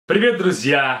Привет,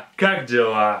 друзья! Как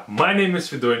дела? My name is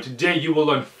Fedor, and today you will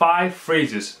learn 5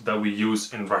 phrases that we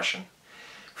use in Russian.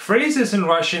 Phrases in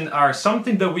Russian are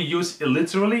something that we use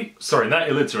illiterally, sorry, not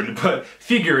illiterally, but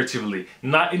figuratively,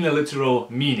 not in a literal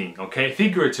meaning, okay?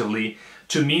 Figuratively,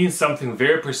 to mean something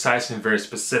very precise and very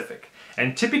specific.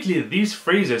 And typically these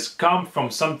phrases come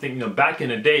from something, back in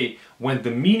the day when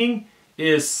the meaning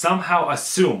is somehow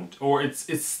assumed, or it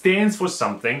stands for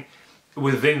something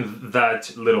within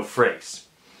that little phrase.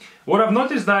 What I've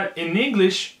noticed that in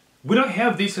English, we don't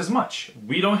have these as much.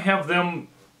 We don't have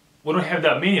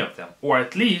that many of them, or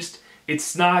at least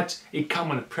it's not a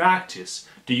common practice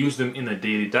to use them in a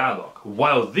daily dialogue.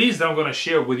 While these that I'm going to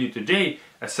share with you today,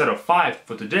 a set of 5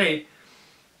 for today,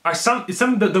 it's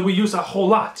something that we use a whole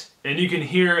lot. And you can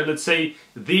hear, let's say,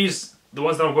 these, the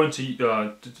ones that I'm going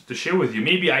to share with you,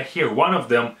 maybe I hear one of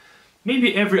them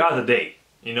maybe every other day.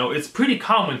 It's pretty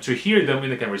common to hear them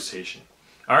in the conversation.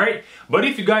 Alright? But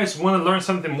if you guys want to learn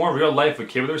something more real life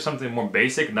vocabulary, something more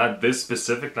basic, not this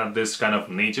specific, not this kind of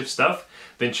native stuff,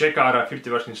 then check out our 50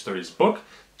 Russian Stories book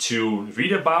to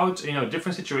read about,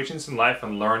 different situations in life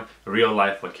and learn real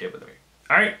life vocabulary.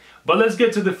 Alright? But let's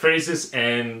get to the phrases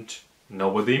and know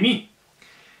what they mean.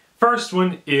 First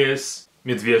one is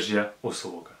медвежья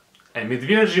услуга. And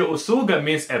медвежья услуга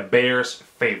means a bear's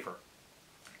favor.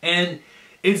 And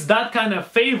it's that kind of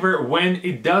favor when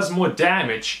it does more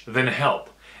damage than help.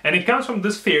 And it comes from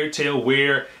this fairy tale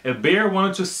where a bear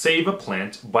wanted to save a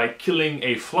plant by killing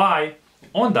a fly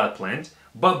on that plant,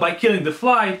 but by killing the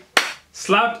fly,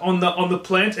 slapped on the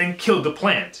plant and killed the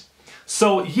plant.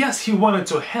 So yes, he wanted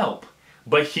to help,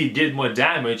 but he did more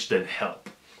damage than help.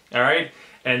 Alright?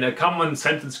 And a common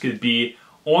sentence could be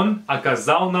Он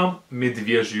оказал нам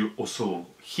медвежью услугу.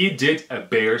 He did a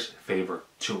bear's favor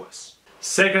to us.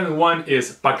 Second one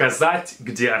is показать,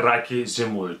 где раки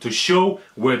зимуют, to show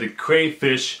where the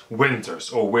crayfish winters,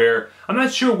 or where, I'm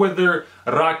not sure whether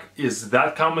rak is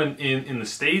that common in the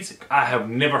States. I have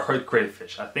never heard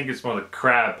crayfish. I think it's more like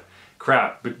crab,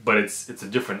 but it's a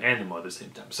different animal at the same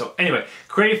time. So anyway,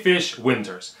 crayfish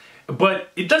winters.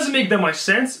 But it doesn't make that much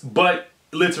sense, but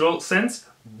literal sense,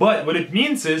 but what it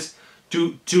means is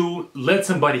to let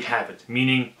somebody have it,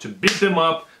 meaning to beat them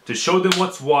up, to show them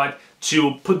what's what,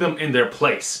 to put them in their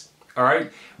place,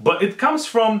 alright? But it comes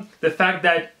from the fact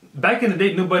that back in the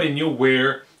day, nobody knew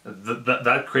where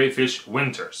that crayfish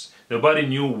winters. Nobody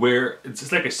knew where, it's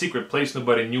just like a secret place,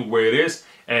 nobody knew where it is,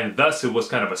 and thus it was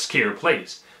kind of a scary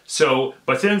place. So,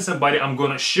 by telling somebody, I'm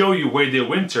gonna show you where they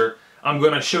winter, I'm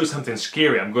gonna show you something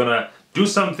scary, I'm gonna do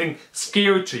something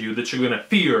scary to you that you're gonna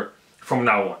fear from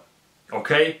now on,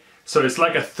 okay? So it's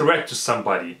like a threat to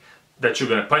somebody, that you're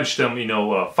gonna punch them,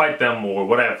 fight them or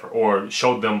whatever, or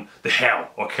show them the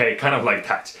hell, okay? Kind of like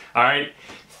that, alright?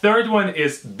 Third one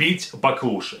is бить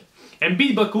баклуши. And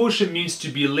бить баклуши means to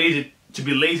be lazy,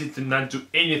 to not do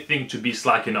anything, to be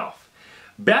slacking off.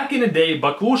 Back in the day,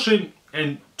 баклуши,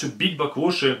 and to beat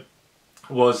баклуши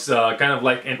was kind of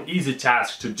like an easy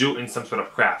task to do in some sort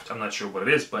of craft. I'm not sure what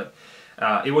it is, but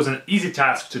it was an easy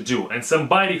task to do. And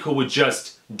somebody who would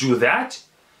just do that,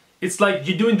 it's like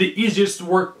you're doing the easiest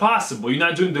work possible. You're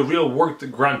not doing the real work, the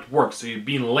grunt work. So you're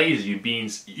being lazy,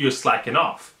 you're slacking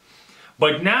off.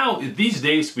 But now, these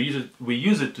days, we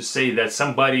use it to say that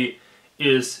somebody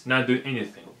is not doing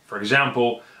anything. For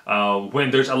example, when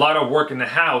there's a lot of work in the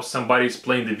house, somebody's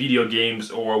playing the video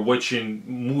games or watching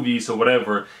movies or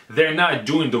whatever, they're not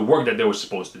doing the work that they were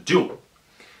supposed to do.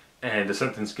 And the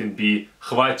sentence can be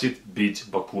хватит бить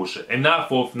баклуши.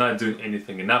 Enough of not doing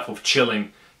anything, enough of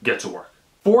chilling, get to work.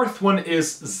 Fourth one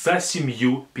is за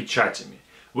 7 печатями,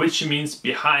 which means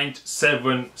behind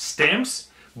 7 stamps,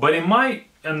 but in my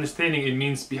understanding it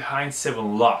means behind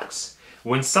 7 locks.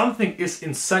 When something is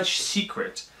in such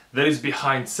secret that is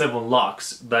behind 7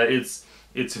 locks, that it's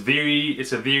a very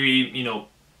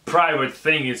private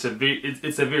thing. It's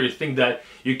a very thing that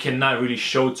you cannot really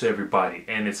show to everybody,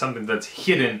 and it's something that's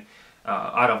hidden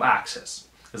out of access.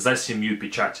 За 7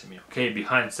 печатями, okay,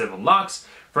 behind 7 locks.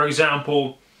 For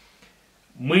example,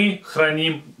 мы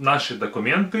храним наши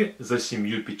документы за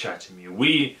 7 печатями.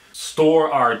 We store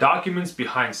our documents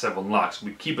behind 7 locks.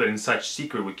 We keep it in such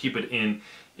secret, we keep it in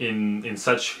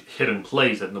such hidden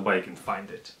place that nobody can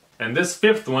find it. And this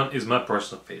fifth one is my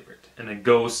personal favorite. And it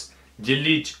goes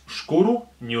делить шкуру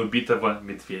неубитого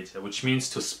медведя, which means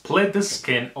to split the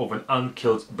skin of an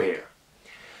unkilled bear.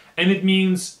 And it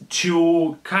means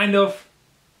to kind of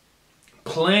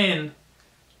plan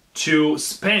to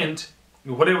spend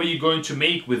whatever you're going to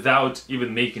make without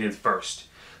even making it first.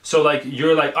 So like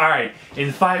you're like, all right,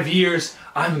 in 5 years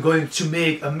I'm going to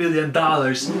make $1 million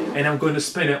and I'm going to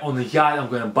spend it on the yacht. I'm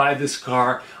going to buy this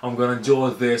car. I'm going to do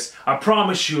all this. I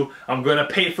promise you, I'm going to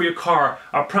pay for your car.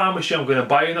 I promise you, I'm going to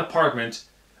buy you an apartment.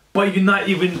 But you're not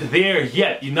even there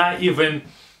yet. You didn't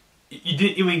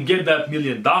even get that $1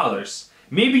 million.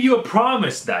 Maybe you were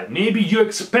promised that. Maybe you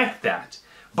expect that.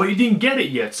 But you didn't get it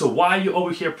yet. So why are you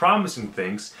over here promising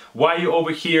things? Why are you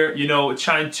over here, you know,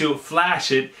 trying to flash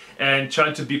it and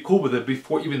trying to be cool with it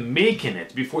before even making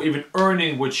it, before even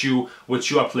earning what you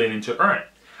are planning to earn?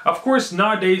 Of course,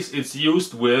 nowadays it's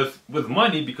used with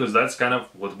money, because that's kind of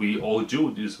what we all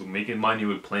do. Is we're making money,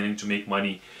 we're planning to make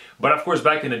money. But of course,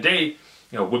 back in the day,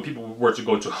 you know, when people were to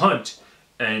go to hunt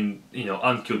and, you know,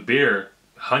 unkill bear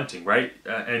hunting, right?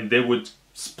 And they would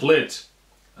split,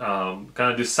 kind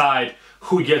of decide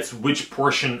who gets which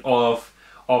portion of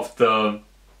the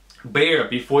bear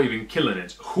before even killing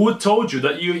it. Who told you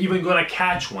that you're even gonna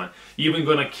catch one, you're even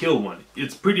gonna kill one?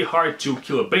 It's pretty hard to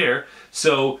kill a bear,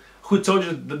 so who told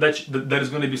you that is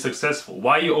gonna be successful?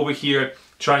 Why are you over here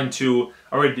trying to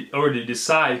already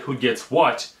decide who gets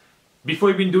what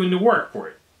before even doing the work for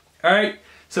it? Alright,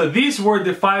 so these were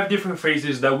the 5 different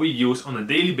phrases that we use on a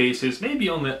daily basis, maybe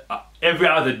on the every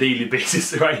other daily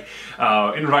basis, right,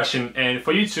 in Russian. And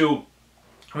for you to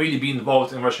really be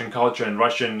involved in Russian culture and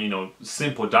Russian, you know,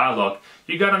 simple dialogue,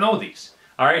 you gotta know these.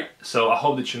 Alright, so I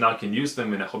hope that you now can use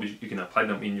them, and I hope you can apply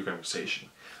them in your conversation.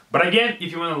 But again,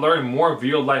 if you want to learn more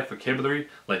real life vocabulary,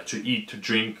 like to eat, to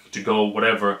drink, to go,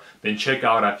 whatever, then check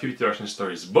out our 50 Russian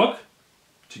Stories book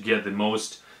to get the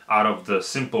most out of the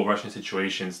simple Russian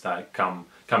situations that come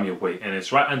your way. And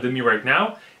it's right under me right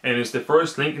now, and it's the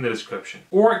first link in the description.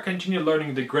 Or continue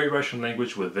learning the great Russian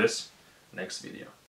language with this next video.